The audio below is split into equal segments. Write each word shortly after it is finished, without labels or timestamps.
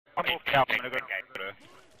off cap, I'm gonna go gate.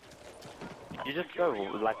 You just go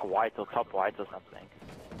like white or top white or something.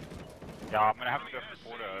 Yeah, I'm gonna have to go for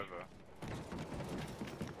border over.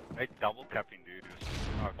 They double capping, dude.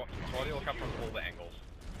 Charlie will come from all the angles.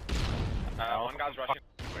 One guy's rushing.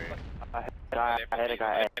 I had a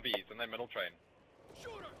guy. He's in their middle train.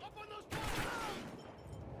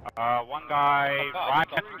 One guy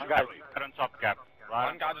right, one guy on top cap. Right.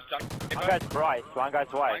 One guy just jumped. One guy's bright, one guy's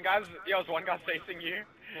white. One guy's facing you.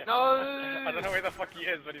 No! I don't know where the fuck he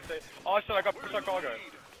is, but he's saying, oh shit, I got pushed on cargo.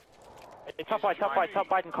 Hey, top white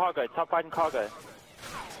and cargo, top white and cargo.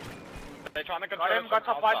 They're trying to control him, got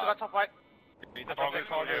top white,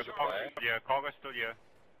 Yeah, cargo's still here.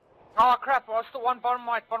 Oh crap, I was still one bottom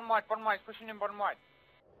white, he's pushing him bottom white.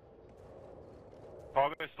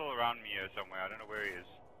 Cargo's still around me here somewhere, I don't know where he is.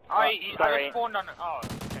 I sorry. spawned on it,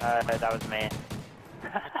 That was me.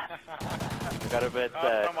 Got a bit,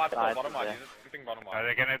 bottom white, he's just sitting bottom white.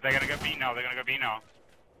 They're gonna go B now,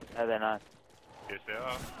 No, they're not. Yes, they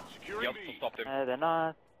are. Yep, stopped him. No, they're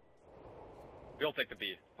not. We'll take the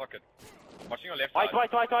B, fuck it. Watching your left White. Oh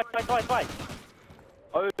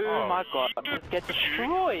my god, Dude, get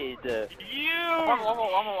destroyed! One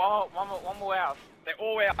more warehouse. They're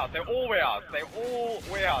all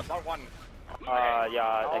warehouse, not one.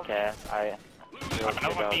 Yeah, okay,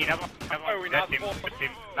 Another one B, another Oh, we one. now That's him. spawned. That's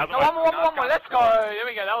him. Another No, one. one more, let's go! There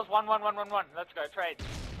we go, that was one. Let's go, trade.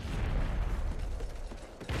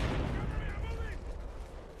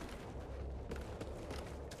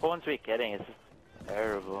 Spawns we're getting is just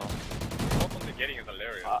terrible. What ones we're getting is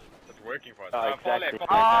hilarious. It's working for us. Exactly.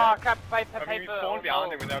 Cap, paper. I mean, we spawned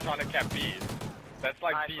behind him when they were trying to cap B. That's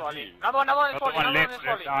like nice, PG. Another one is Another one left.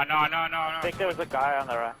 No. I think there was a guy on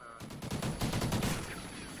the right.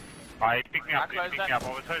 Alright, pick me up. I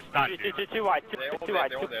was so stunned. Two white. They're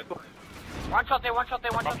all dead. One shot there. You don't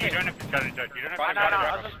have to challenge that. You don't have to No, challenge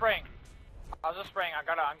I was just spraying. I'm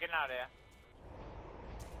getting out of here.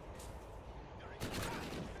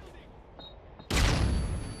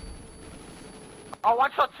 Oh,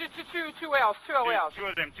 one shot, two warehouse. Two of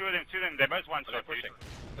them. They're both one shot.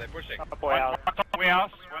 They're pushing. One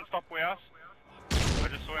top warehouse. I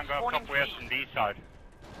just saw him go up top warehouse from D side.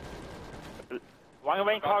 One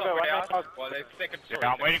main cargo. Well, they're second story.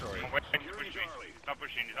 Yeah, I'm waiting. He's not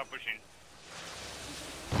pushing.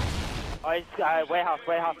 Oh, it's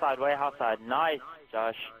warehouse side. Nice,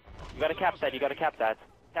 Josh. You gotta cap that.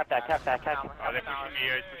 Cap that. Oh, they're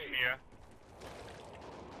pushing me here.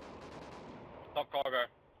 Top cargo.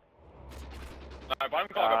 No, bottom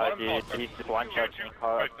cargo. He's just one shot.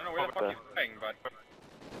 I don't know where the fuck he's going, but...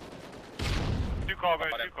 Two cargo.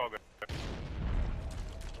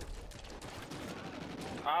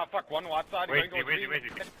 Ah, fuck, one white side. Where's he?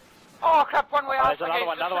 Oh crap, one warehouse. There's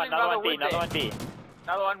another one B.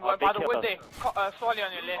 Another one by the wood there. Swally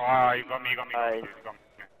on your left. Oh, you got me.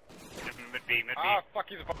 Mid B. Ah, fuck,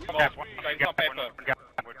 he's a fucking boss. He's not paper.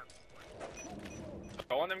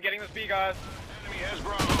 Don't want them getting this B, guys.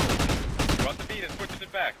 Got the B, let's push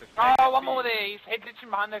it back. Oh, one more there. He's head glitching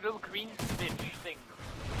behind that little green bitch thing.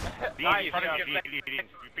 Nice, you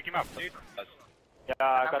pick him up, dude. Yeah,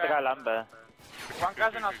 I got the guy lumber. One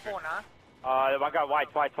guy's in our spawn, huh? One guy white.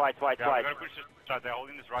 Yeah, we gotta push this side. They're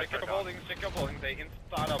holding this right side. Check your buildings. They're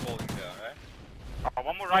inside our buildings here, eh?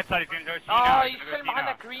 One more right side is going to go C now. now. Oh, he's sitting behind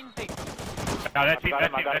that green thing. No, that's him.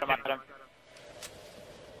 I got him.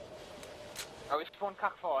 Oh, we spawned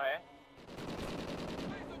cuck for, eh?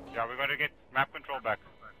 Yeah, we gotta get map control back.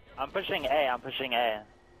 I'm pushing A.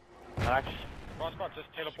 Actually, Crossbot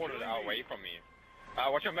just teleported away from me.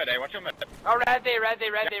 Watch your mid, eh? Oh, red there.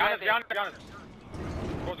 Behind us.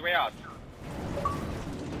 Towards warehouse.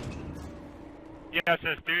 Yes,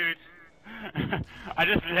 dude. I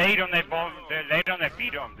just laid on their bomb. They laid on their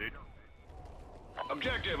feet on, dude.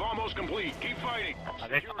 Objective almost complete. Keep fighting.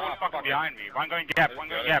 They're still fucking behind me. One going gap. Oh,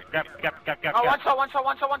 one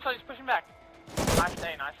shot. He's pushing back. Nice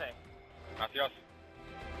day. That's yours.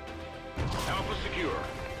 Alpha secure.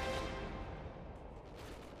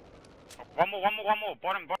 One more.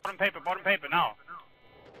 Bottom paper now.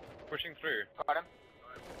 Pushing through. Got him.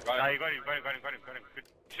 Yeah, you got him. Good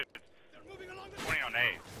shit. 20 on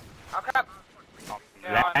A. Oh crap. Oh,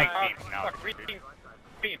 Yeah, lag team now. Fuck, green.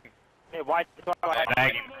 hey, white.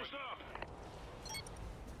 Lagging.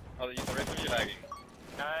 Oh, the rest of you lagging.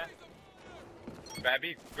 No. Grab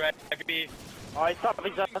B. Oh, he's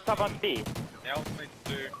up on B. Now we need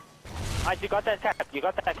to do... Nice, you got that cap.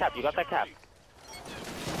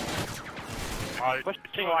 Oh,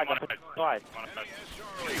 Pushing wide.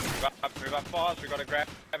 Move up fast, we gotta grab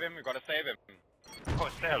him, we gotta save him. Oh,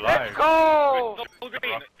 stay alive. Let's go! Double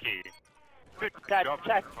green. Good Chad, job.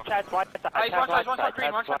 Chad, one side. He's one Chad, shot, one shot green,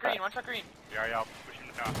 Chad, one shot green, one shot green. Yeah, pushing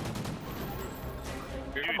it down.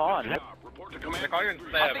 Come on. Report to They command. call you in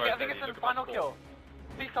I think it's the final kill.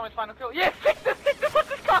 Please tell me it's final kill. Yes, fix this, what's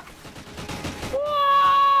this cock?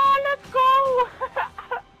 Whoa, let's go!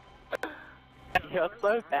 You're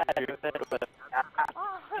so bad.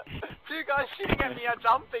 Two guys shooting at me are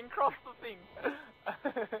jumping across the thing.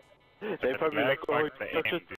 They probably Looks like, like the such a end,